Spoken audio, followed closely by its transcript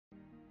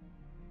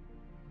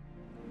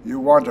You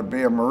want to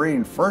be a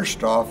Marine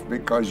first off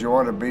because you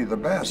want to be the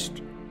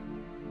best.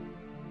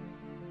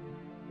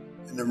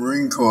 In the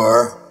Marine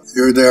Corps,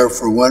 you're there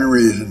for one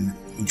reason,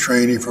 and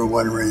training for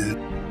one reason,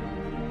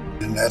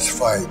 and that's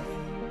fight.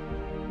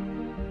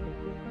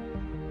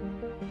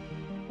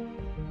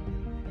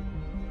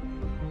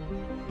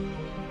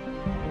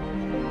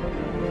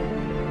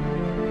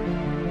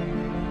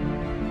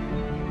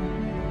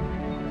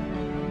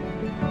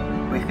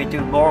 We could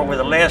do more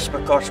with less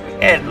because we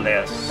had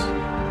less.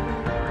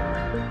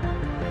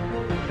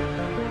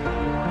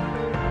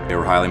 They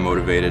were highly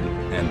motivated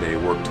and they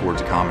worked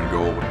towards a common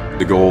goal,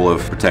 the goal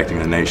of protecting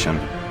the nation.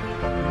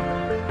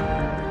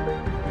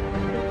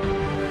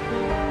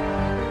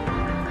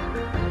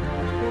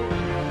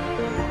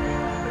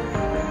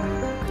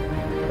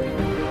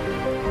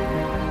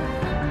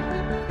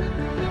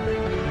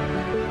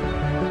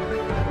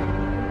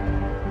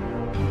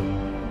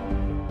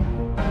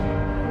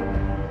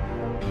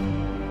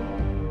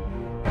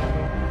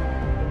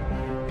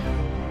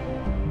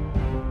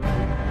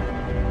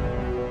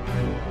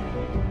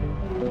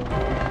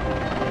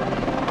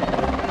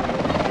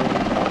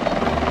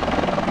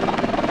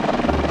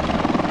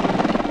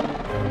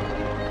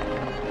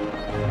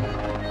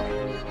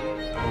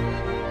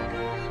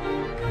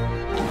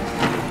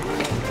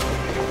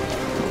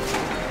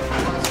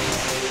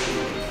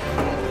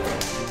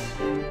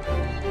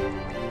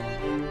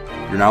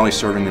 You're not only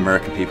serving the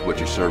American people, but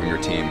you're serving your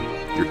team.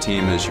 Your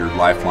team is your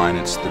lifeline.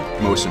 It's the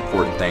most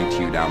important thing to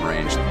you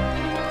downrange.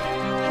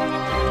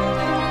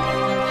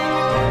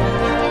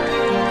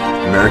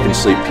 Americans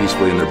sleep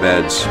peacefully in their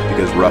beds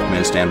because rough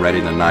men stand ready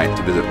in the night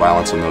to visit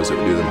violence on those that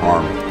would do them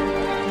harm.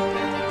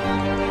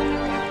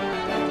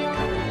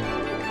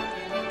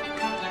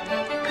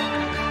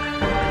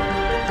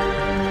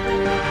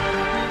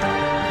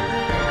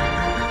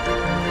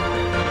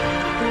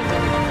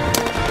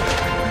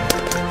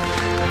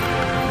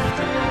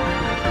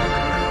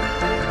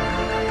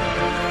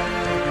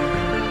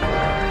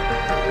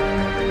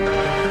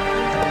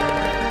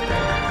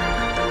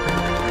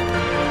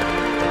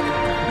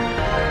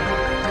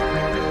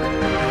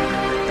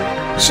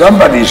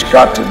 Somebody's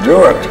got to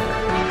do it.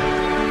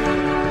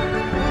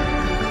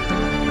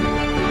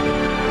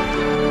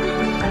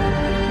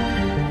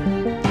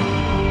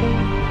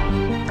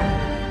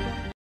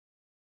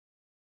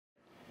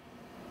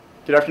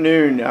 Good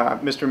afternoon,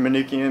 Mr.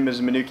 Manoukian,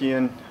 Ms.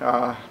 Manoukian,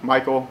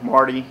 Michael,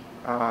 Marty,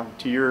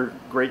 to your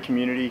great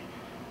community.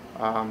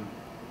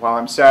 While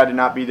I'm sad to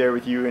not be there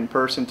with you in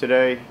person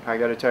today, I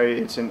got to tell you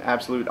it's an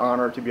absolute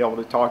honor to be able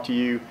to talk to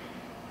you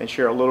and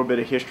share a little bit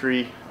of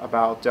history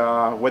about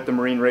what the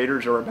Marine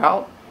Raiders are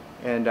about,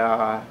 and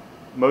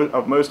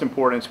of most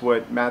importance,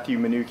 what Matthew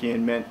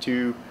Manoukian meant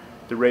to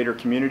the Raider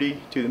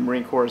community, to the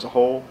Marine Corps as a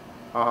whole,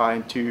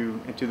 and to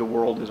the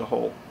world as a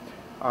whole.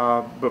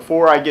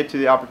 Before I get to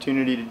the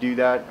opportunity to do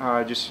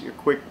that, just a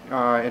quick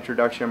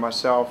introduction of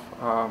myself.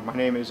 My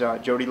name is Col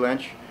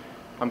Lynch.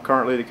 I'm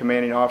currently the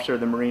commanding officer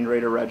of the Marine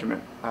Raider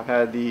Regiment. I've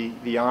had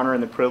the honor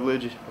and the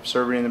privilege of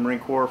serving in the Marine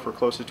Corps for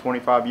close to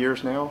 25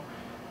 years now.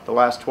 The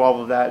last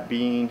 12 of that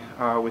being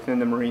within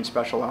the Marine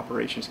Special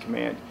Operations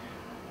Command.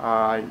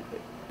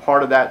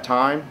 Part of that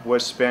time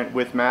was spent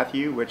with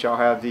Matthew, which I'll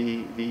have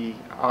the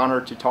honor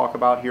to talk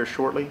about here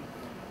shortly.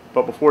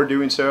 But before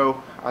doing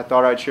so, I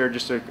thought I'd share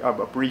just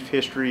a brief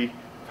history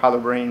of how the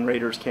Marine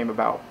Raiders came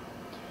about.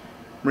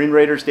 Marine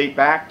Raiders date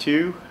back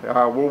to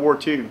World War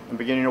II, the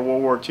beginning of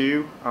World War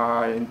II,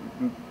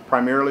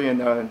 primarily in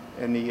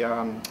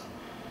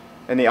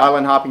the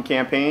island hopping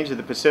campaigns of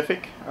the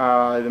Pacific.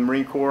 The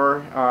Marine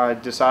Corps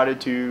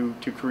decided to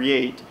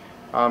create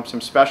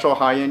some special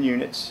high-end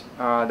units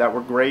that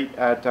were great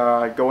at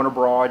going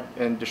abroad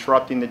and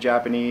disrupting the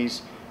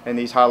Japanese in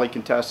these highly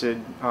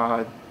contested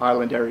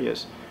island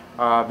areas.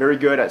 Very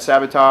good at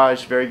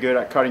sabotage, very good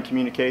at cutting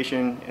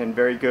communication, and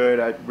very good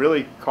at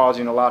really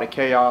causing a lot of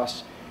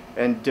chaos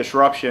and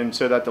disruption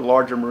so that the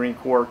larger Marine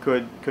Corps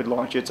could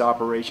launch its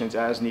operations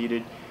as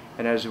needed,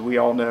 and as we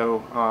all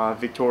know,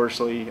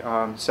 victoriously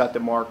set the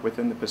mark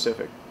within the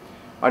Pacific.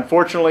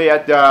 Unfortunately,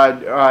 as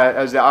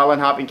the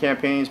island hopping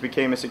campaigns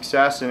became a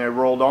success and it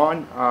rolled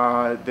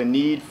on, the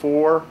need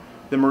for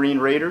the Marine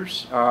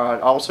Raiders,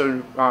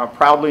 also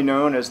proudly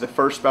known as the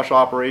first Special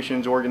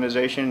Operations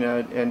Organization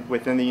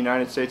within the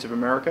United States of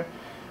America,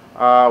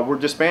 were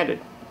disbanded.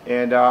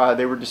 And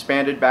they were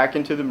disbanded back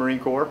into the Marine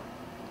Corps,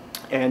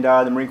 and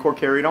the Marine Corps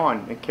carried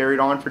on. It carried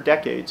on for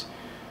decades.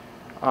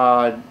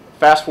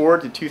 Fast forward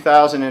to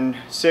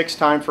 2006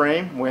 time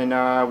frame when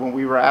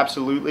we were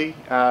absolutely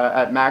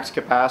at max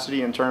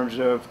capacity in terms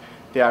of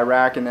the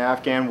Iraq and the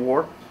Afghan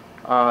war.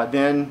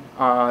 Then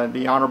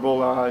the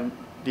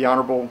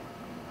Honorable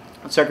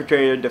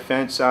Secretary of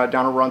Defense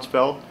Donald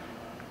Rumsfeld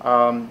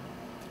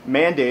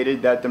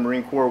mandated that the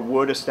Marine Corps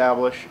would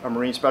establish a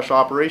Marine Special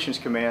Operations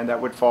Command that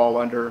would fall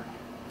under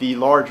the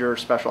larger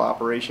Special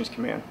Operations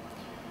Command.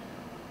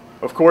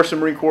 Of course, the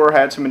Marine Corps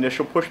had some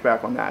initial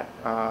pushback on that,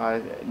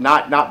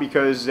 not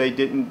because they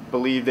didn't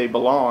believe they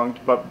belonged,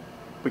 but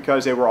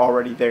because they were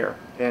already there.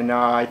 And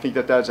I think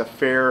that that's a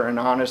fair and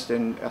honest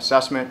and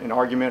assessment and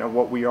argument of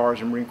what we are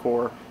as a Marine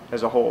Corps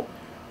as a whole.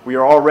 We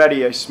are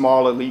already a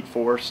small elite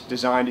force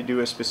designed to do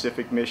a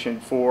specific mission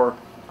for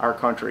our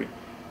country.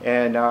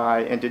 And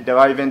to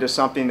dive into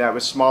something that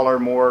was smaller,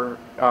 more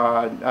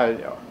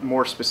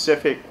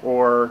specific,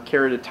 or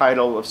carry the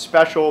title of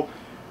special,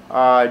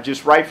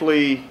 just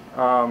rightfully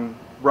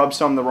rubs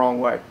some the wrong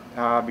way.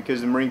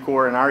 Because the Marine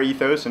Corps and our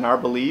ethos and our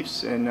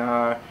beliefs, and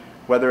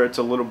whether it's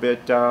a little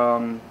bit,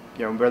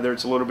 whether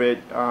it's a little bit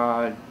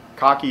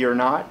cocky or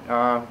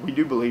not, we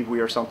do believe we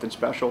are something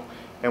special,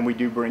 and we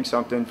do bring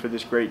something for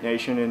this great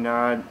nation,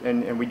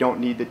 and we don't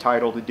need the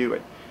title to do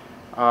it.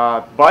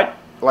 But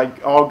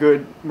like all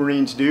good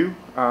Marines do,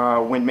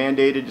 when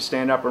mandated to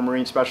stand up a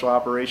Marine Special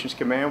Operations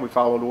Command, we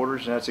followed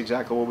orders, and that's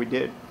exactly what we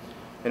did.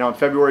 And on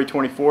February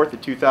 24th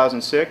of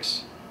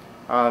 2006,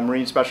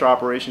 Marine Special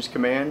Operations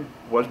Command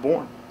was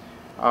born.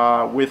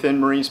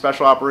 Within Marine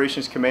Special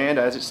Operations Command,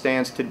 as it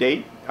stands to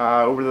date,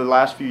 over the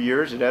last few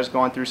years, it has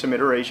gone through some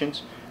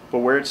iterations, but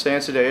where it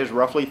stands today is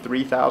roughly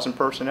 3,000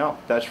 personnel.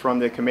 That's from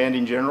the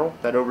Commanding General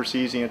that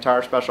oversees the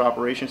entire Special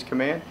Operations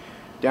Command,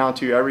 down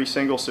to every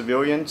single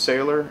civilian,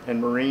 sailor,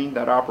 and Marine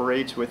that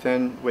operates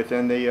within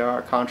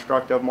the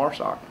construct of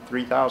MARSOC,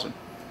 3,000.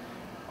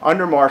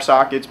 Under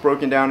MARSOC, it's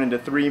broken down into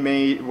three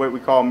what we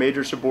call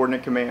major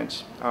subordinate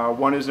commands.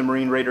 One is the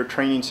Marine Raider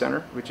Training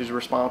Center, which is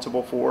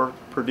responsible for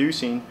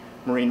producing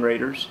Marine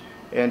Raiders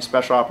and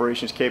Special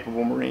Operations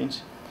capable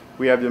Marines.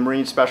 We have the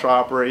Marine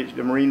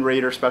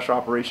Raider Special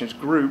Operations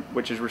Group,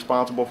 which is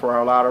responsible for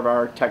a lot of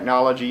our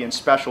technology and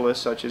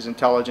specialists, such as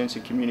intelligence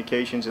and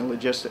communications and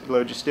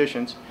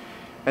logisticians.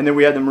 And then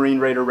we have the Marine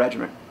Raider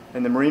Regiment.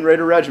 And the Marine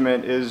Raider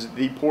Regiment is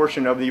the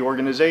portion of the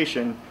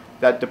organization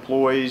that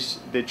deploys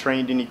the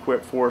trained and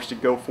equipped force to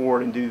go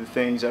forward and do the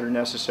things that are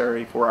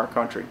necessary for our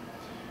country.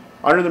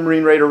 Under the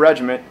Marine Raider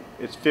Regiment,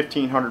 it's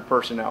 1,500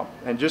 personnel.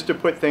 And just to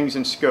put things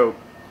in scope,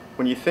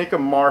 when you think of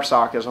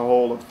MARSOC as a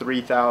whole of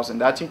 3,000,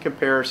 that's in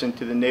comparison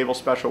to the Naval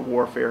Special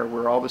Warfare,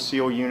 where all the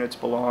SEAL units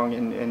belong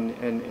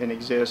and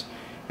exist,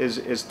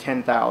 is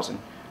 10,000,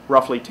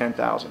 roughly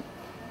 10,000.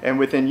 And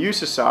within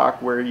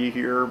USASOC, where you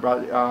hear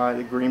about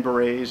the Green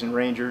Berets and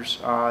Rangers,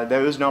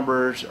 those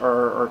numbers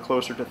are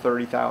closer to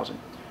 30,000.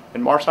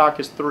 And MARSOC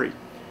is 3.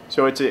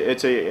 So it's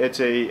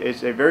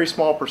a very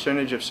small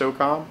percentage of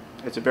SOCOM.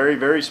 It's a very,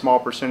 very small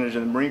percentage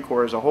of the Marine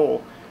Corps as a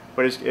whole,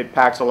 but it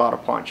packs a lot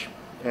of punch.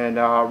 And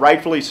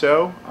rightfully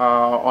so,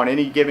 on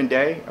any given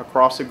day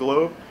across the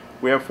globe,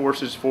 we have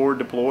forces forward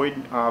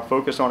deployed,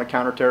 focused on a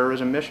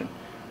counterterrorism mission.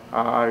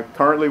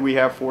 Currently we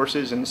have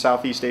forces in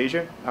Southeast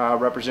Asia,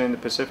 representing the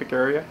Pacific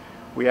area.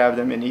 We have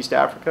them in East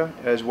Africa,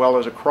 as well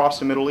as across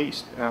the Middle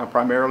East,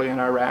 primarily in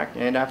Iraq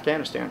and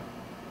Afghanistan.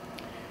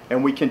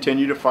 And we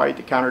continue to fight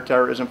the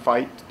counterterrorism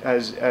fight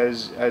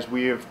as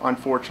we have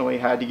unfortunately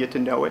had to get to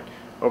know it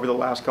over the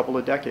last couple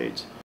of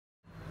decades.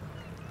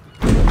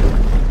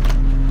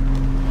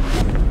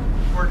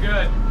 We're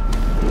good.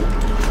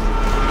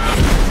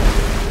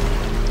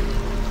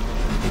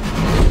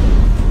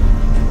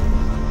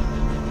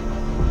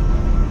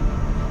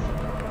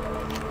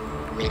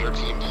 Raider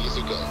team is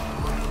a go.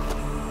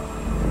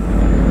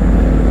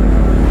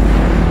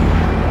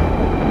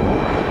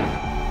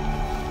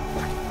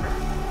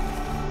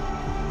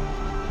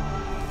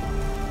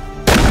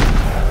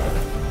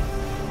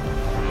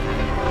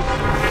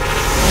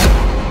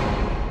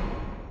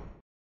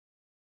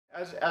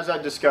 As I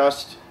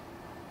discussed,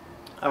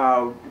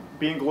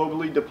 being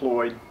globally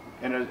deployed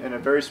in a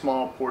very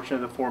small portion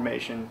of the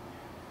formation,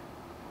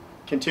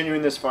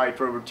 continuing this fight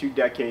for over 2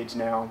 decades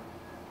now,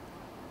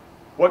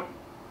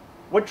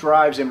 what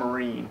drives a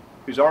Marine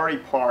who's already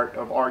part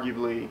of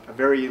arguably a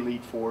very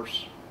elite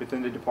force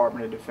within the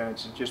Department of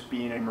Defense is just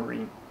being a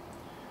Marine?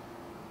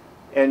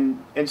 And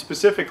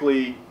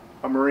specifically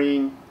a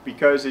Marine,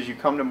 because as you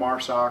come to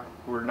MARSOC,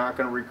 we're not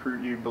going to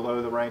recruit you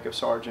below the rank of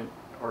sergeant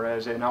or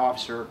as an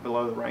officer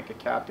below the rank of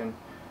captain.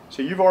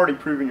 So you've already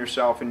proven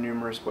yourself in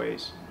numerous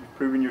ways. You've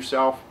proven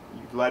yourself,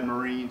 you've led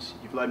Marines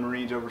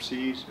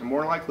overseas, and more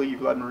than likely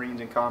you've led Marines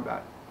in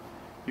combat.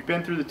 You've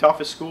been through the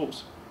toughest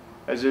schools.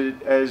 As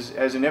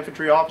an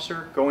infantry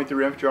officer, going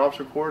through infantry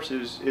officer course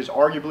is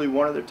arguably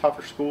one of the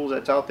tougher schools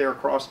that's out there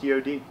across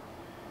DoD.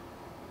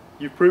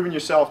 You've proven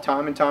yourself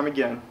time and time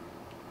again,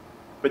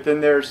 but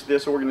then there's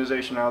this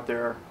organization out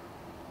there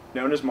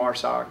known as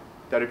MARSOC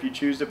that if you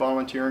choose to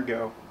volunteer and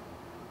go,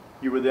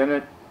 you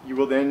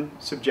will then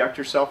subject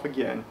yourself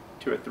again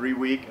to a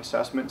 3-week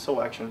assessment and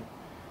selection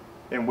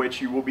in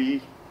which you will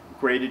be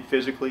graded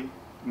physically,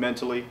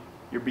 mentally,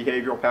 your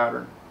behavioral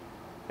pattern,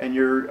 and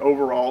your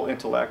overall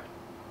intellect.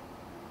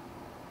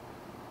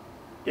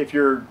 If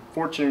you're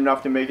fortunate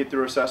enough to make it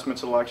through assessment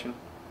selection,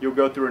 you'll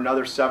go through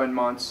another 7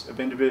 months of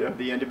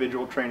the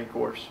individual training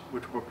course,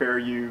 which will prepare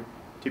you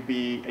to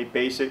be a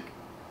basic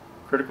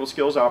critical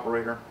skills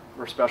operator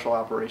or special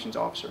operations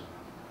officer.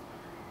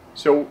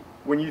 So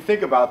when you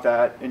think about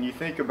that and you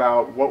think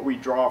about what we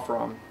draw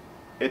from,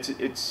 it's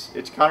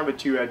kind of a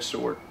two-edged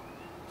sword.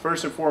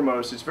 First and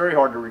foremost, it's very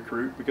hard to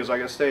recruit because,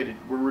 like I stated,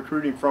 we're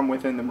recruiting from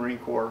within the Marine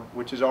Corps,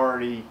 which is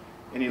already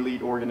an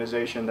elite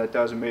organization that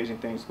does amazing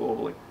things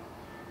globally.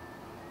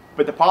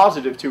 But the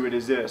positive to it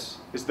is this,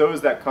 is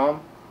those that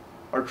come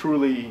are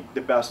truly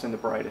the best and the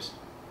brightest.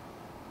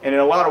 And in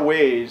a lot of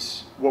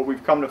ways, what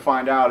we've come to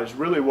find out is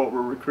really what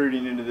we're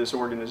recruiting into this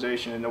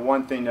organization. And the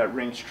one thing that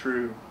rings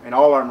true in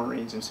all our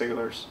Marines and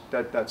sailors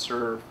that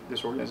serve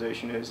this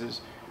organization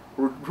is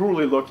we're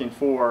truly looking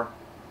for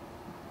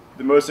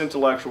the most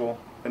intellectual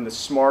and the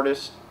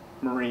smartest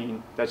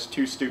Marine that's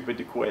too stupid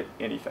to quit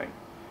anything.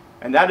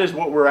 And that is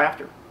what we're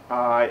after.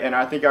 And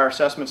I think our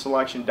assessment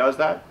selection does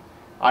that.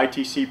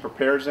 ITC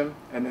prepares them,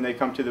 and then they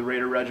come to the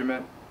Raider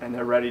Regiment, and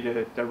they're ready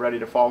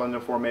to fall into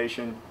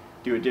formation,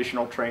 do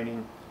additional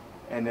training,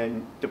 and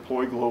then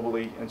deploy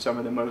globally in some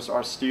of the most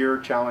austere,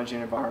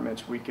 challenging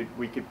environments we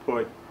could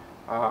put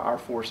our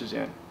forces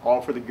in,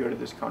 all for the good of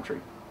this country.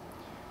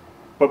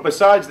 But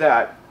besides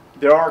that,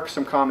 there are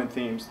some common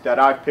themes that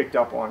I've picked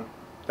up on,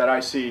 that I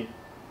see,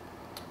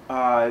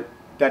 that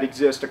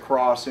exist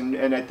across, and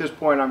at this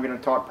point I'm going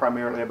to talk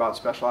primarily about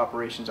Special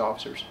Operations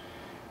Officers,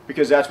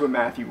 because that's what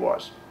Matthew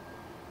was.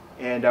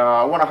 And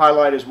I want to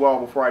highlight as well,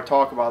 before I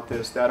talk about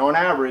this, that on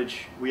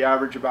average, we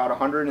average about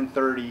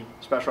 130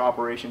 Special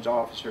Operations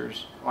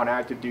Officers on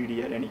active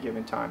duty at any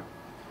given time,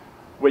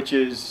 which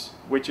is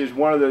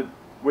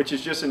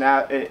just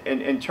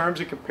in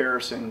terms of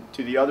comparison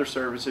to the other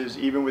services,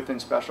 even within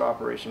Special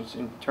Operations,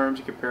 in terms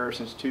of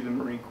comparisons to the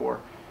Marine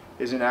Corps,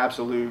 is an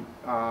absolute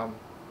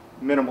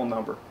minimal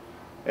number.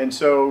 And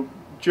so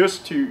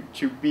just to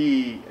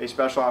be a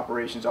Special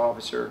Operations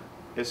Officer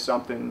is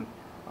something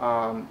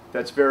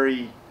that's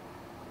very,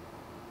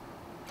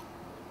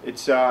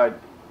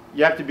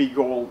 you have to be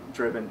goal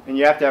driven, and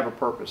you have to have a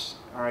purpose.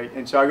 All right,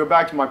 and so I go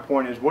back to my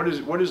point is, what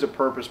is a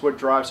purpose? What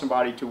drives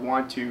somebody to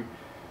want to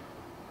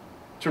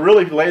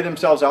really lay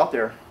themselves out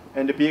there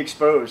and to be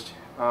exposed?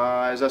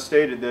 As I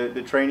stated,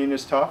 the training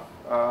is tough.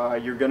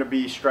 You're going to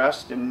be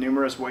stressed in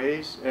numerous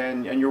ways,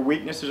 and your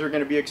weaknesses are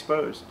going to be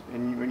exposed.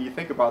 And when you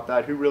think about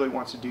that, who really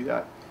wants to do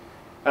that?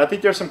 And I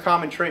think there's some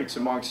common traits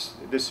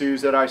amongst the Sioux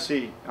that I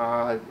see.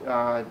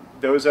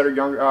 Those that are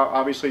younger,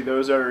 obviously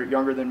those that are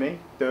younger than me,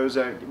 those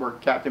that were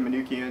Captain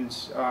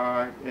Manoukian's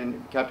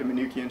in Captain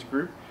Manoukian's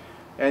group,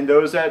 and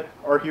those that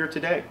are here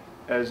today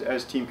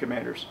as team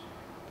commanders.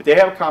 But they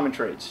have common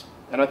traits.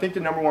 And I think the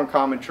number one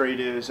common trait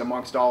is,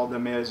 amongst all of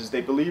them, is they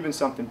believe in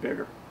something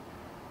bigger.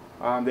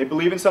 They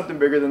believe in something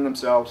bigger than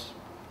themselves.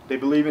 They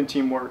believe in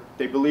teamwork.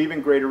 They believe in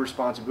greater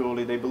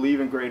responsibility. They believe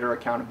in greater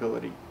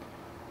accountability.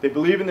 They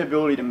believe in the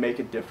ability to make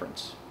a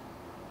difference,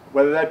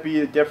 whether that be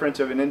a difference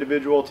of an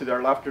individual to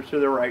their left or to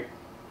their right,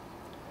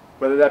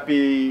 whether that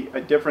be a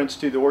difference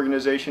to the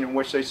organization in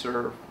which they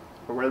serve,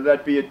 or whether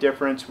that be a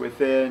difference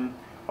within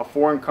a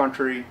foreign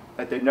country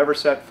that they've never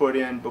set foot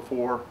in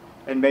before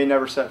and may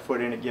never set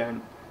foot in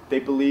again. They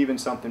believe in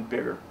something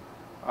bigger.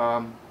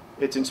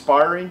 It's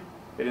inspiring.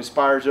 It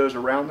inspires those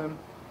around them,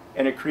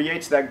 and it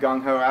creates that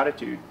gung-ho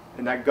attitude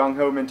and that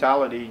gung-ho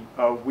mentality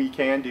of we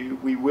can do,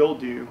 we will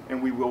do,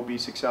 and we will be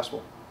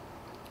successful.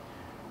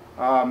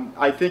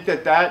 I think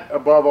that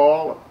above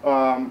all,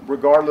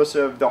 regardless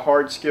of the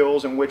hard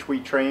skills in which we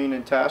train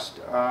and test,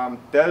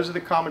 those are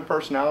the common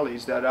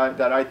personalities that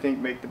I think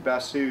make the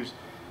best Sioux.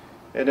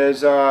 And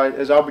as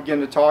I'll begin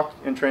to talk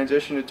and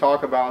transition to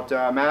talk about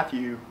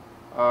Matthew,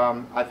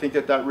 I think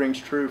that rings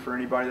true for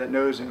anybody that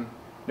knows him,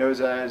 knows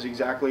that is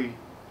exactly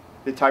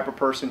the type of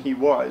person he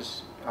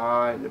was,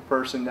 the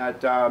person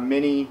that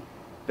many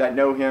that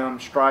know him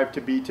strive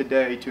to be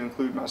today, to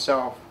include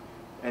myself,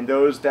 and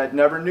those that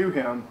never knew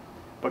him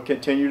but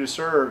continue to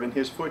serve in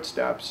his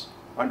footsteps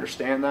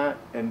understand that,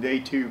 and they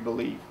too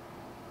believe.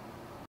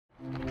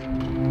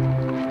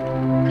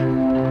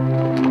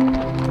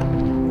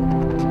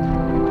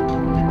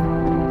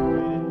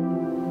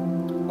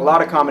 A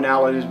lot of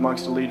commonalities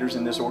amongst the leaders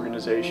in this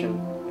organization,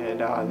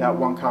 and that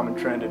one common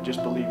trend of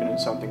just believing in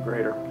something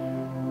greater.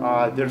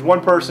 There's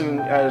one person,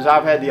 as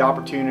I've had the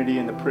opportunity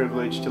and the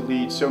privilege to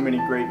lead so many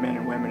great men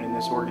and women in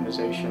this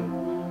organization,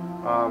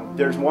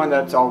 there's one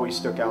that's always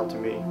stuck out to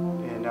me,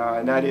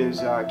 and that is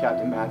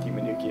Captain Matthew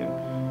Manoukian.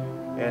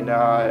 And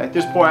at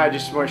this point, I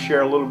just want to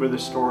share a little bit of the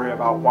story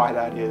about why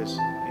that is.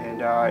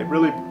 And it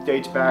really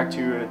dates back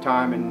to a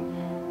time in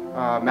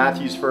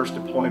Matthew's first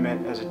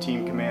deployment as a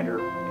team commander.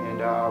 And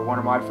one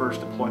of my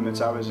first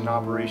deployments, I was an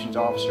operations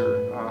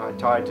officer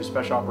tied to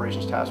Special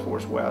Operations Task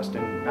Force West,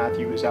 and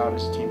Matthew was out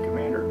as a team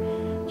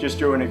commander, just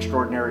doing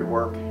extraordinary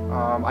work.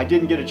 I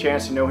didn't get a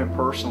chance to know him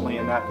personally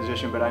in that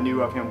position, but I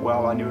knew of him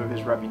well. I knew of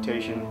his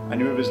reputation. I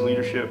knew of his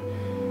leadership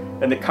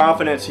and the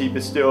confidence he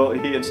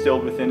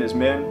instilled within his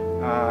men,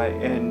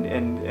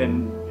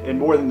 and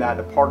more than that,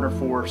 the partner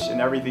force and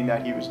everything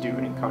that he was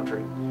doing in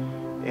country.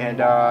 And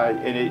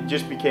it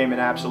just became an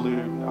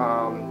absolute,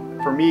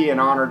 for me, an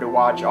honor to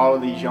watch all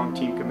of these young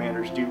team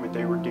commanders do what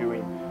they were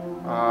doing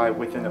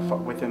within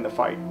the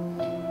fight.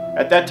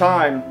 At that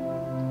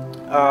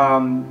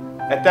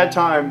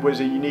time was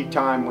a unique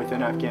time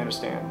within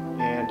Afghanistan,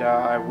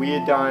 and we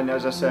had done,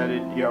 as I said,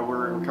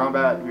 we're a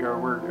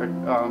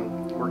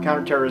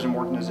counterterrorism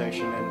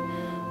organization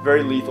and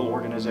very lethal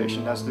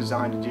organization that's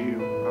designed to do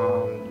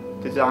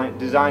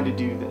designed to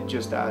do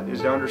just that,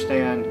 is to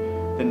understand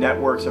the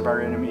networks of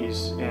our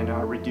enemies and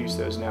reduce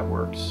those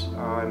networks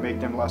and make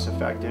them less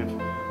effective.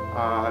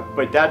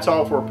 But that's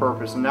all for a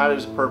purpose, and that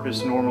is a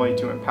purpose normally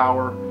to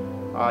empower,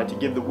 to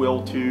give the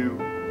will to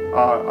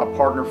a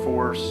partner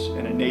force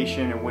and a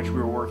nation in which we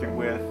were working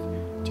with,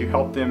 to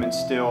help them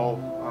instill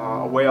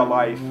a way of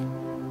life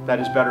that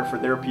is better for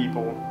their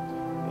people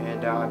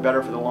and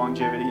better for the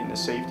longevity and the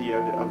safety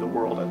of the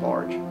world at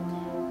large.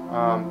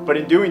 But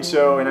in doing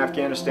so in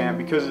Afghanistan,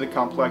 because of the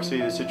complexity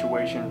of the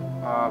situation,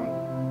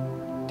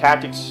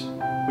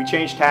 we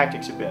changed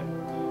tactics a bit,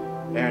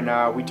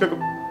 and we took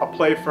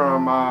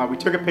we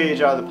took a page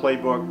out of the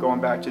playbook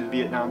going back to the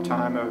Vietnam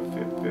time of,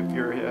 if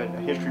you're a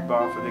history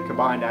buff, of the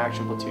combined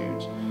action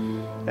platoons,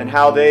 and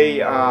how they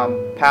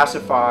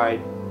pacified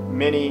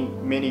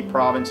many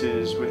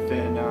provinces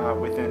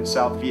within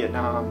South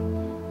Vietnam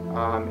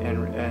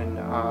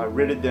and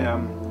ridded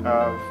them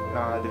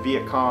of the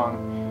Viet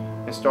Cong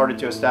and started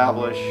to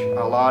establish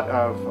a lot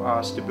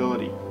of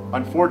stability.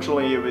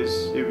 Unfortunately, it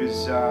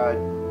was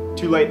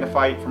too late in the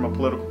fight from a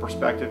political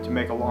perspective to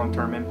make a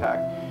long-term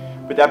impact.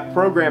 But that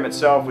program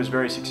itself was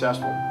very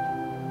successful.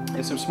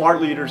 And some smart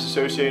leaders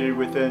associated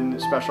within the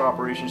Special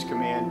Operations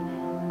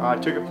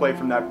Command took a play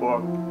from that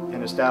book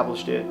and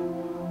established it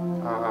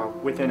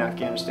within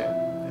Afghanistan,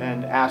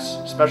 and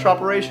asked Special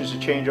Operations to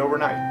change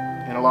overnight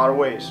in a lot of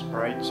ways.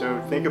 Right?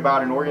 So think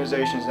about an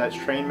organization that's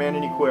trained, manned,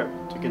 and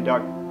equipped to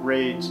conduct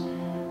raids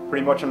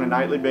pretty much on a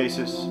nightly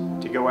basis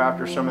to go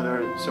after some of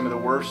the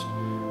worst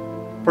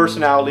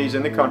personalities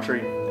in the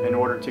country, in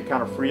order to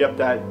kind of free up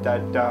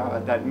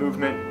that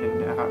movement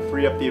and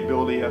free up the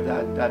ability of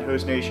that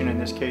host nation, in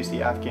this case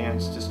the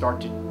Afghans, to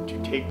start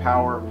to take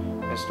power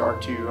and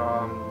start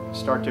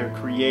to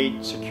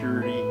create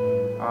security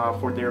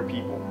for their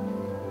people.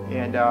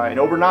 And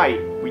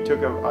overnight we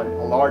took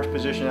a large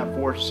position at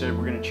force and said,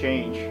 we're going to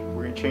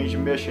change the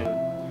mission,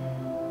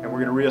 and we're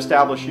going to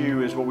reestablish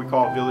you as what we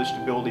call village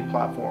stability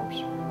platforms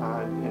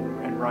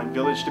and run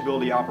village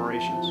stability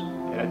operations.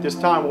 And at this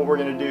time, what we're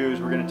going to do is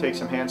we're going to take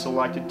some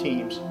hand-selected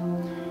teams,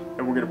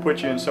 and we're going to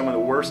put you in some of the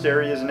worst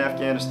areas in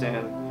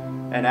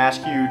Afghanistan and ask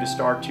you to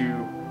start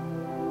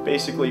to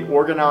basically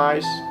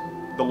organize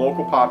the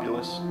local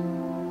populace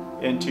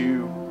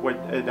into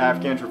what the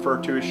Afghans refer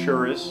to as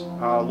shuras,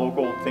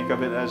 local, think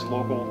of it as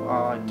local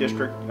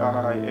district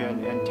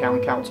and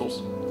town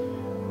councils,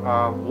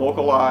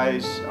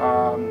 localize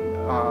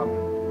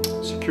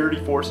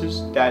security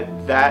forces that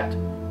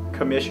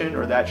commission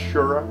or that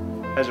shura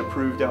has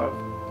approved of,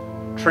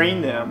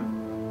 train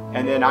them,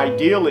 and then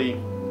ideally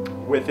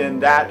within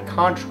that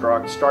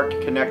construct start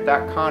to connect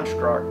that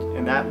construct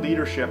and that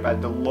leadership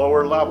at the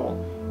lower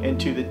level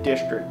into the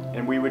district.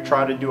 And we would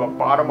try to do a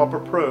bottom-up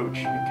approach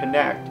and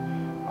connect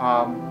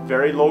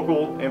very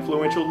local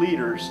influential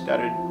leaders that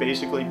had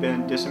basically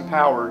been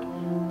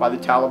disempowered by the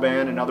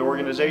Taliban and other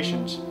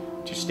organizations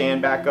to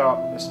stand back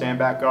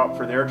up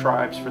for their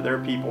tribes, for their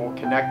people,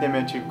 connect them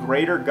into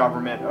greater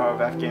government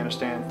of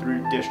Afghanistan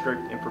through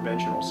district and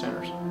provincial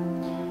centers.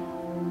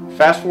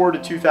 Fast forward to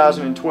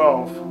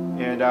 2012,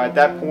 and at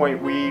that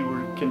point we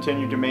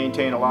continued to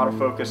maintain a lot of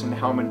focus in the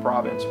Helmand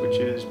province, which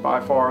is by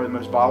far the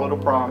most volatile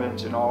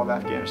province in all of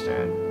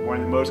Afghanistan.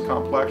 One of the most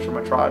complex from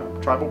a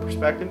tribal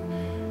perspective.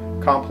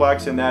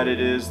 Complex in that it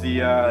is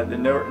the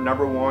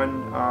number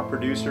one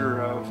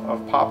producer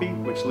of poppy,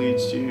 which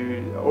leads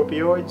to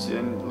opioids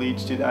and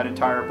leads to that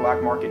entire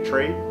black market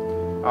trade,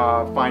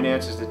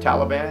 finances the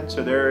Taliban.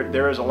 So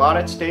there is a lot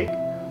at stake,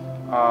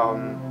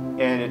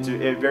 and it's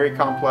a very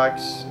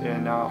complex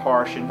and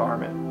harsh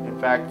environment. In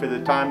fact, for the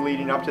time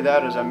leading up to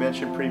that, as I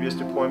mentioned, previous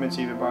deployments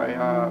even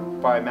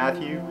by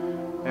Matthew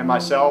and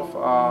myself,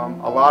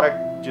 a lot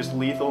of just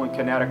lethal and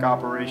kinetic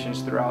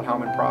operations throughout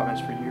Helmand province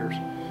for years.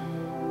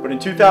 But in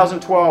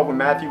 2012, when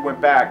Matthew went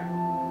back,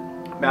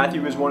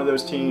 Matthew was one of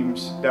those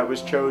teams that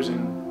was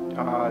chosen.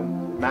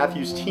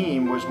 Matthew's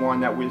team was one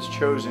that was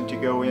chosen to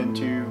go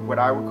into what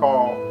I would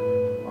call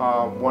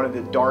one of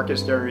the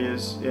darkest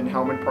areas in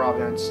Helmand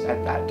province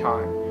at that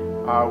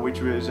time, which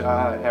was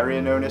an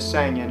area known as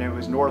Sangin. It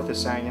was north of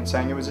Sangin.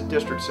 Sangin was a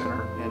district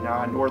center,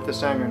 and north of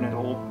Sangin in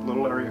a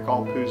little area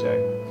called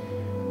Puzay.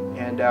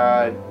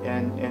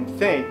 And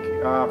think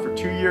for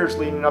 2 years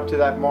leading up to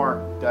that mark,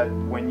 that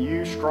when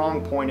you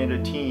strong pointed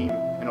a team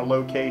in a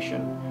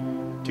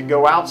location to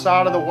go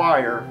outside of the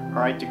wire,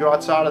 all right, to go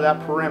outside of that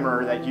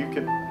perimeter that you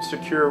could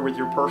secure with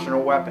your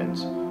personal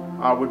weapons,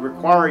 would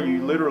require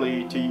you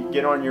literally to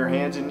get on your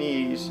hands and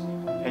knees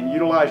and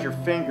utilize your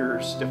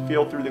fingers to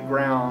feel through the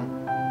ground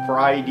for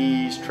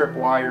IEDs,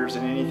 tripwires,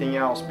 and anything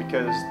else,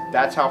 because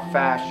that's how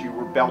fast you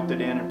were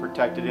belted in and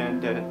protected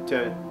in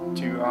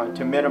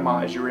to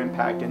minimize your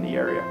impact in the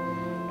area.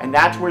 And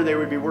that's where they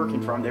would be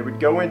working from. They would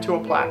go into a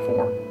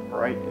platform,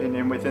 right, and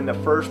then within the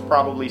first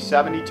probably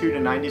 72 to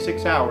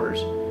 96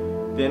 hours,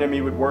 the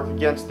enemy would work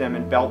against them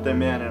and belt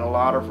them in a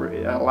lot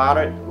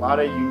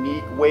of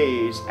unique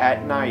ways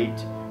at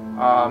night,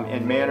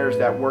 in manners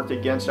that worked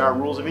against our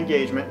rules of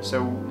engagement,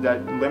 so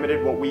that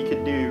limited what we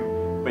could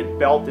do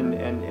belt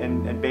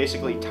and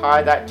basically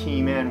tie that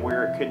team in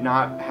where it could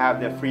not have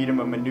the freedom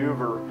of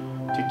maneuver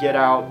to get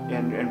out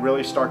and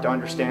really start to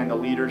understand the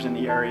leaders in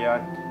the area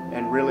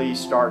and really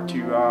start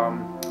to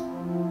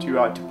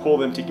pull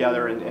them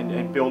together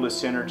and build a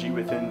synergy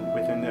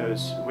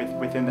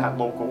within that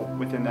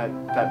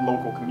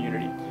local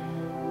community.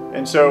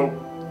 And so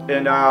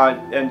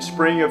in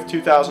spring of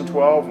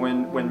 2012,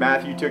 when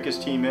Matthew took his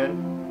team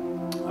in,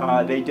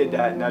 they did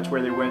that, and that's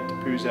where they went to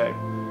Pusey.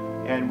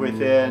 And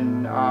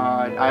within,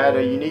 I had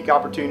a unique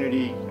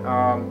opportunity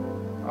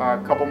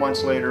a couple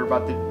months later,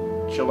 about the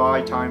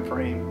July time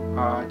frame,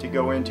 to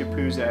go into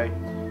Pusey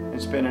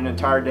and spend an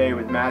entire day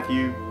with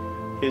Matthew,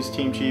 his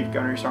team chief,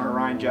 Gunnery Sergeant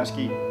Ryan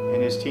Jeske,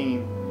 and his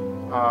team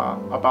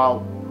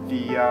about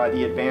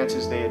the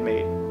advances they had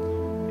made.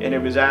 And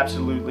it was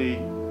absolutely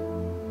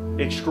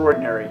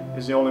extraordinary,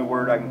 is the only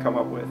word I can come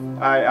up with.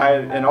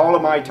 In all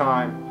of my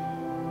time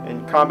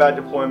in combat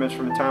deployments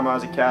from the time I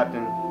was a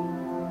captain,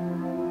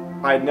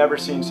 I had never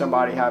seen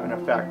somebody have an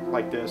effect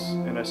like this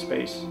in a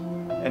space,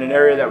 in an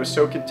area that was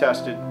so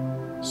contested,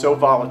 so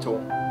volatile,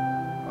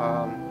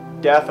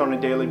 death on a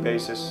daily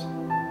basis.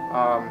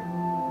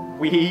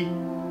 We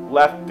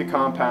left the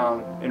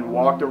compound and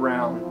walked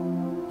around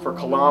for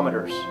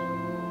kilometers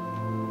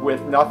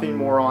with nothing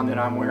more on than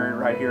I'm wearing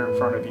right here in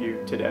front of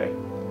you today.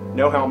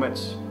 No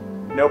helmets,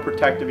 no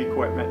protective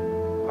equipment,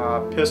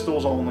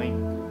 pistols only.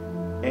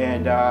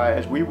 And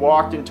as we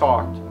walked and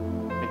talked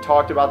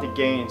about the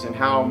gains and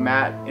how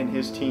Matt and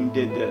his team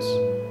did this,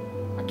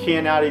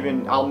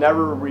 I'll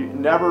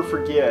never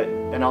forget,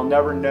 and I'll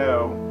never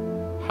know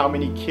how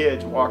many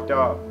kids walked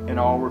up and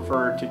all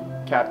referred to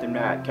Captain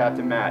Matt,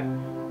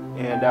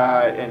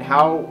 and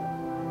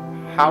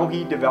how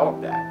he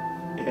developed that.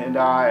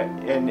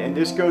 And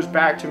this goes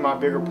back to my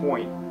bigger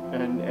point.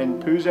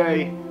 And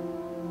Pusey,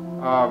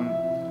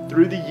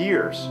 through the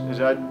years, as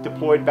I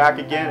deployed back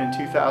again in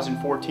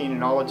 2014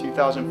 and all of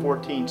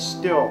 2014,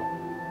 still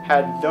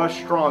had the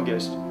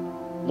strongest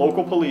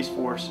local police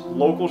force,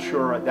 local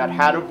Shura, that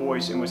had a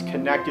voice and was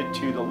connected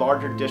to the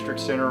larger district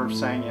center of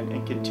Sangin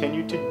and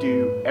continued to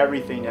do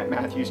everything that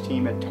Matthew's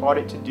team had taught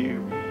it to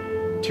do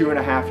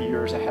 2.5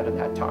 years ahead of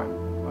that time.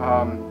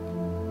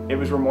 It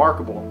was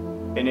remarkable,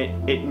 and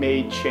it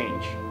made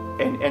change.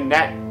 And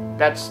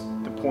that's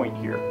the point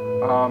here.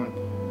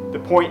 The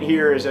point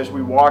here is, as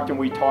we walked and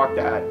we talked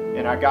that,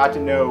 and I got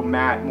to know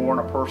Matt more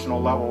on a personal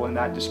level in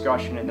that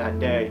discussion in that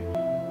day,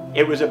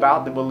 it was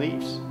about the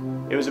beliefs.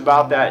 It was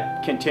about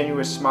that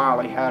continuous smile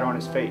he had on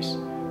his face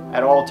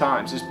at all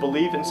times. This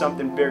belief in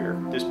something bigger.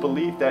 This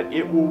belief that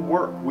it will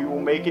work. We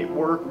will make it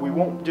work. We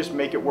won't just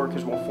make it work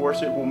because we'll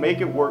force it. We'll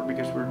make it work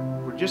because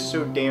we're just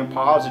so damn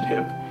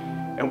positive,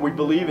 and we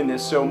believe in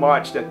this so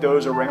much that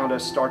those around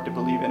us start to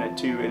believe in it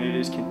too, and it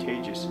is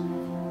contagious.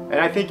 And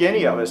I think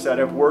any of us that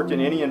have worked in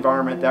any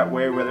environment that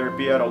way, whether it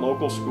be at a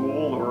local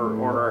school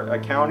or a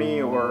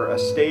county or a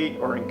state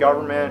or in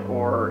government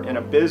or in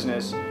a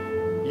business,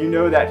 you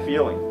know that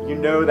feeling. You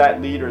know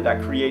that leader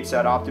that creates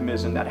that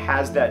optimism, that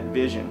has that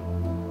vision.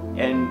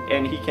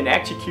 And he can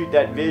execute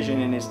that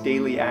vision in his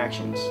daily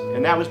actions.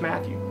 And that was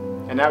Matthew.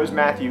 And that was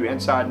Matthew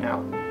inside and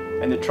out.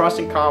 And the trust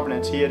and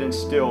confidence he had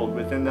instilled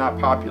within that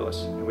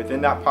populace, and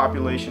within that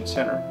population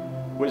center,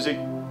 was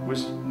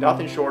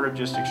nothing short of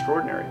just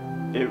extraordinary.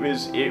 It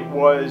was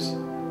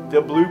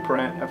the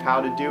blueprint of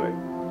how to do it.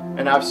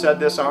 And I've said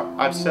this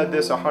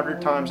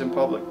 100 times in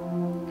public.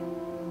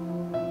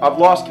 I've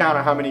lost count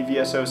of how many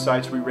VSO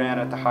sites we ran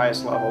at the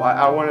highest level.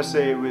 I want to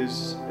say it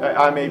was,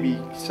 I may be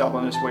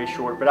selling this way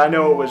short, but I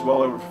know it was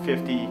well over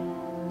 50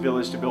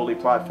 village stability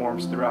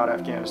platforms throughout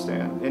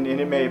Afghanistan, and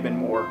it may have been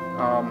more.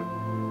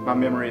 My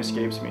memory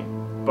escapes me.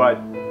 But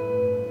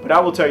I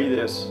will tell you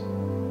this,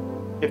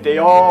 if they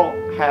all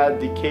had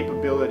the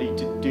capability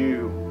to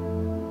do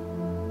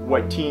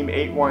what Team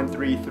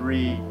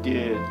 8133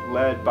 did,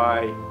 led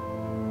by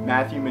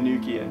Matthew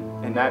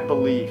Manoukian, and that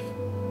belief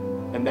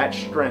and that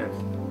strength,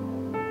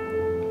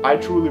 I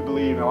truly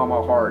believe in all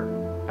my heart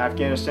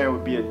Afghanistan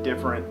would be in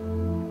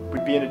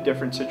a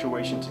different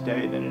situation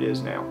today than it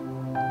is now.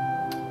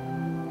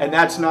 And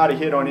that's not a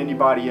hit on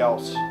anybody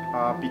else,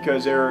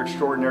 because there are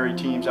extraordinary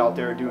teams out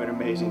there doing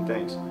amazing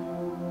things.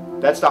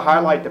 That's to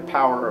highlight the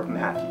power of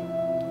Matthew,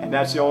 and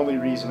that's the only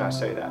reason I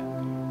say that,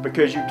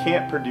 because you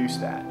can't produce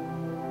that.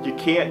 You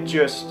can't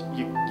just,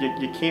 you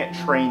can't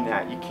train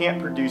that. You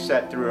can't produce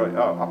that through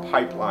a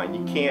pipeline.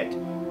 You can't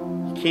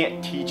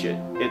teach it.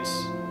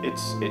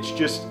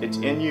 It's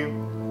in you.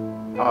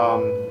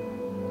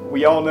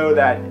 We all know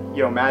that,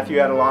 Matthew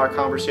had a lot of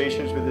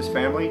conversations with his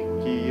family.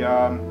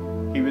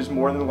 He was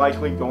more than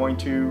likely going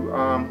to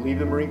leave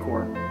the Marine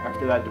Corps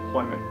after that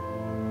deployment.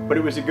 But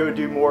it was to go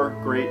do more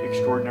great,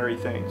 extraordinary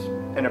things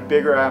in a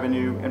bigger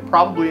avenue, and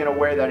probably in a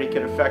way that he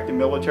could affect the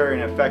military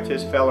and affect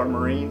his fellow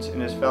Marines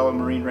and his fellow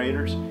Marine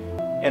Raiders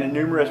in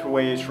numerous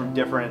ways from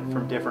different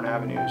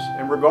avenues.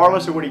 And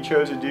regardless of what he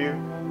chose to do,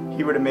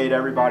 he would have made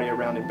everybody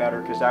around him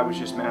better, because that was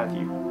just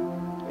Matthew.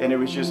 And it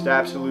was just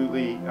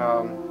absolutely,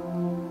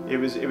 it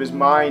was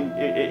mine.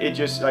 It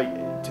just,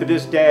 like, to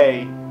this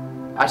day,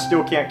 I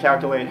still can't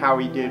calculate how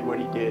he did what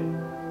he did.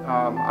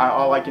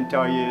 All I can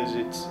tell you is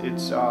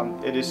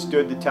it has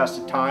stood the test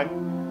of time.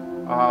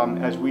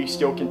 As we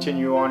still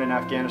continue on in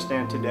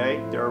Afghanistan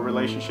today, there are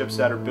relationships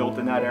that are built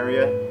in that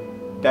area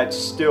that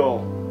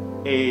still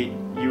aid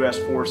U.S.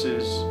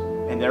 forces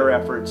in their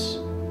efforts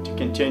to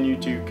continue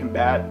to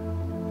combat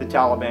the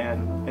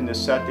Taliban and to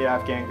set the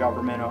Afghan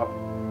government up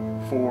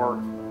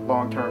for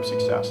long-term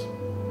success.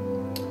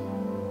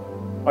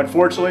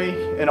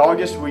 Unfortunately, in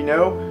August, we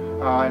know,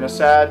 in a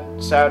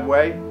sad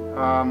way,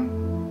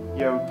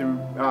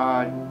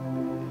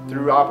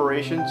 through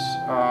operations,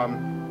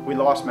 we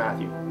lost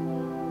Matthew.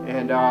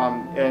 And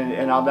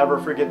I'll never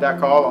forget that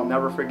call. I'll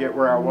never forget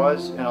where I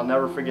was, and I'll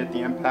never forget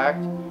the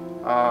impact.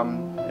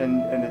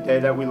 And the day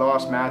that we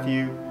lost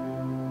Matthew,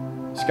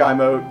 Sky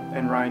Moat,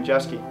 and Ryan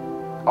Jeske,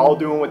 all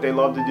doing what they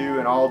love to do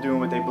and all doing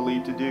what they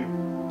believe to do.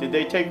 Did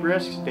they take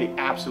risks? They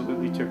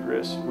absolutely took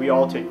risks. We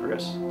all take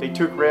risks. They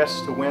took risks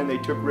to win. They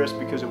took risks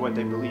because of what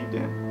they believed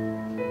in.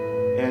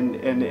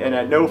 And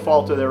at no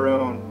fault of their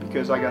own,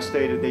 because like I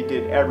stated, they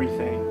did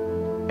everything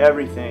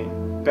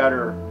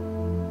better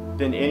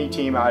than any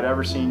team I'd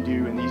ever seen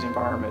do in these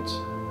environments.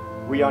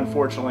 We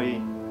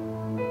unfortunately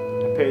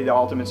paid the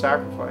ultimate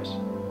sacrifice.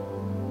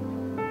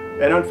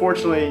 And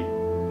unfortunately,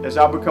 as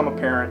I've become a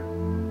parent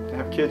and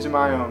have kids of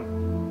my own,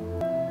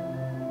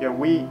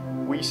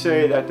 we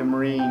say that the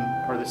Marine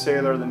or the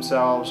sailor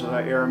themselves or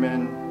the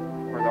airman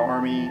or the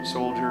Army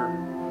soldier,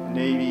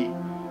 Navy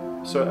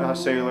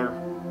sailor,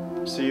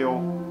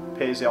 SEAL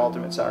pays the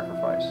ultimate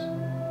sacrifice.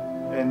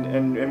 And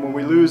when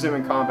we lose them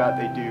in combat,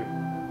 they do.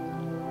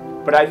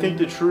 But I think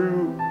the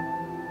true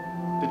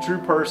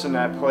person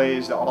that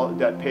pays the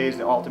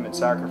ultimate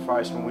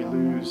sacrifice when we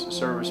lose a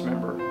service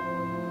member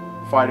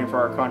fighting for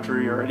our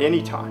country or at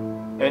any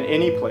time, at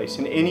any place,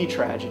 in any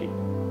tragedy,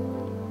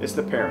 is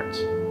the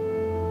parents.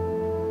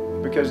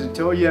 Because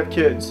until you have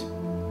kids,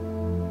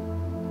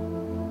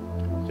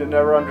 you'll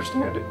never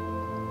understand it.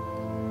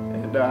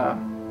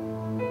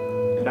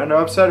 And I know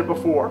I've said it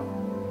before.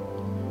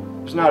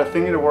 There's not a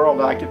thing in the world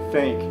that I could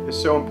think is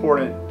so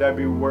important that'd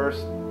be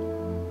worth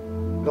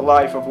the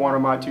life of one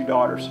of my two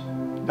daughters.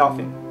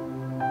 Nothing.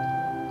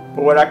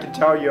 But what I can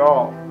tell you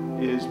all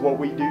is what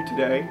we do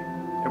today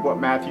and what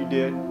Matthew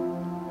did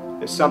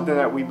is something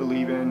that we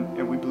believe in,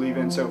 and we believe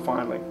in so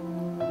finally.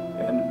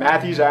 And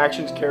Matthew's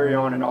actions carry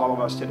on in all of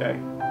us today.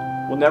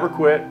 We'll never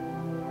quit.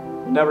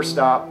 We'll never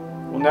stop.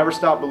 We'll never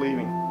stop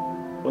believing.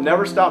 We'll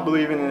never stop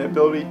believing in the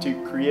ability to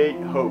create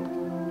hope,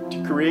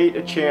 to create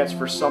a chance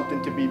for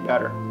something to be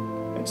better.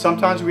 And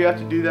sometimes we have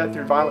to do that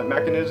through violent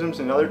mechanisms,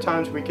 and other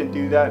times we can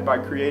do that by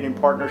creating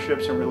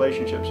partnerships and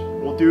relationships.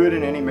 We'll do it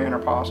in any manner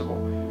possible.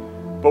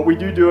 But we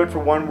do it for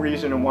one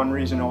reason and one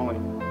reason only.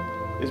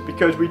 It's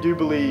because we do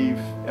believe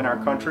in our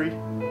country.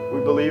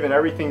 We believe in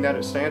everything that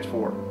it stands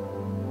for.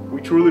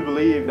 We truly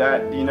believe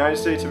that the United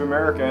States of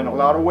America, in a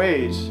lot of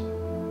ways,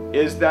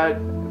 is that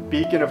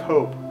beacon of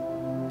hope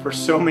for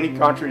so many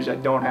countries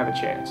that don't have a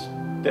chance.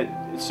 That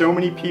so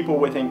many people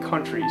within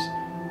countries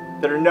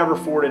that are never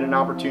afforded an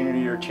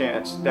opportunity or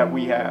chance that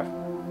we have.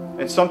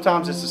 And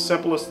sometimes it's the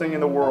simplest thing in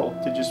the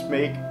world to just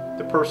make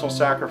the personal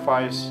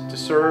sacrifice, to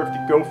serve,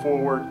 to go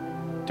forward,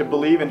 to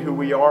believe in who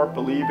we are,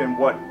 believe in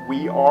what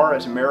we are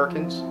as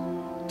Americans,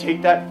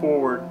 take that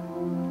forward,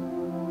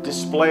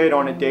 display it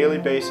on a daily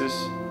basis,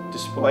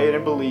 display it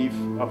in belief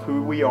of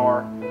who we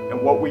are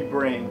and what we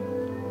bring,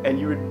 and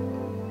you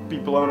would be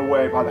blown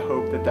away by the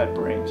hope that that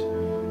brings.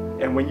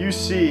 And when you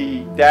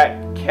see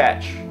that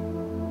catch,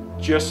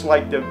 just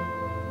like the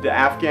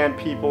Afghan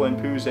people in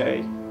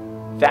Puzay,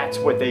 that's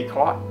what they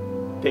caught.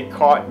 They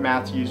caught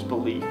Matthew's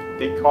belief.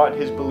 They caught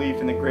his belief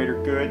in the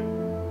greater good.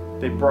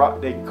 They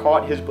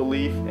caught his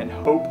belief and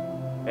hope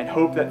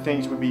that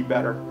things would be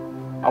better.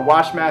 I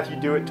watched Matthew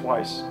do it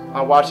twice.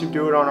 I watched him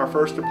do it on our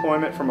first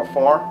deployment from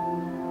afar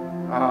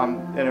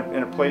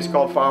in a place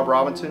called Fob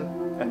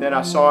Robinson, and then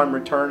I saw him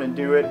return and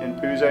do it in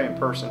Puzay in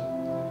person.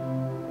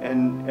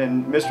 And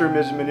Mr. and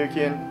Mrs.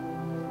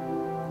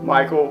 Manoukian,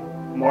 Michael,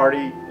 Marty,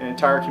 and the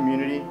entire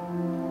community,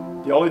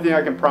 the only thing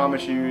I can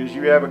promise you is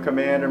you have a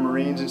command of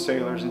Marines and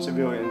sailors and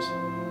civilians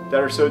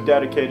that are so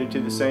dedicated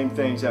to the same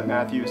things that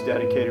Matthew is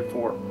dedicated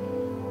for.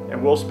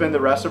 And we'll spend the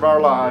rest of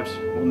our lives,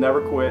 we'll never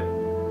quit,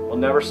 we'll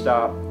never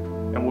stop,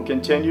 and we'll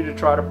continue to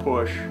try to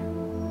push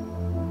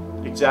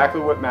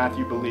exactly what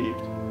Matthew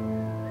believed,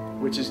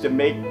 which is to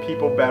make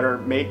people better,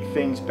 make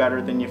things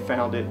better than you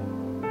found it.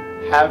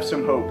 Have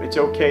some hope. It's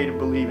okay to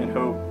believe in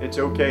hope. It's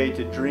okay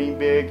to dream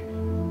big.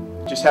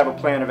 Just have a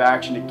plan of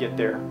action to get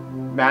there.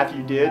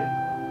 Matthew did,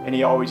 and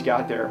he always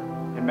got there.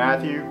 And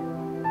Matthew,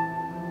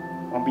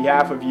 on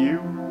behalf of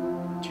you,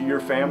 to your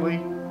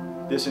family,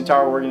 this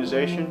entire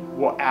organization,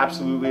 will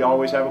absolutely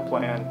always have a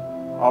plan,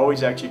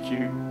 always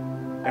execute,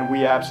 and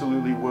we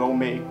absolutely will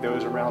make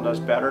those around us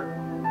better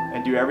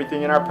and do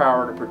everything in our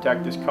power to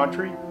protect this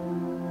country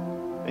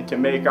and to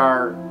make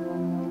our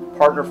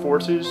partner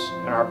forces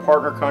and our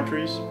partner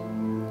countries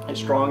as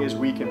strong as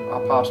we can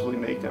possibly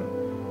make them.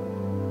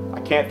 I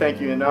can't thank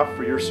you enough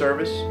for your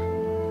service.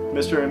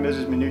 Mr. and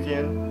Mrs.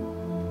 Manoukian,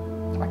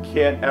 I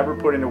can't ever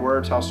put into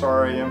words how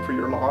sorry I am for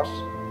your loss.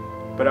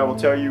 but I will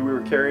tell you we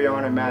will carry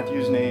on in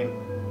Matthew's name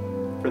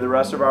for the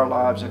rest of our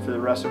lives and for the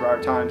rest of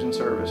our times in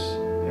service.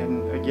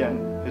 And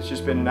again, it's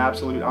just been an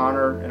absolute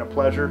honor and a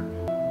pleasure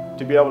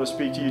to be able to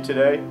speak to you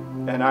today.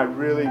 And I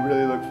really,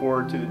 really look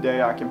forward to the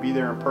day I can be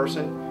there in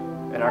person.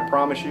 And I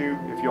promise you,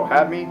 if you'll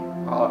have me,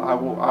 I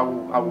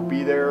will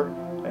be there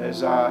as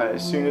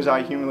soon as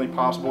I humanly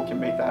possible can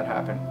make that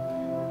happen.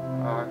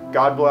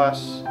 God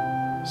bless,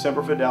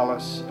 Semper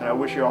Fidelis, and I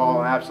wish you all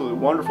an absolute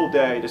wonderful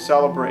day to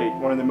celebrate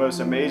one of the most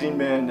amazing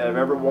men that have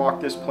ever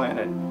walked this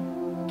planet,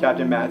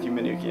 Captain Matthew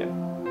Manoukian.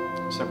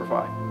 Semper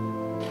Fi.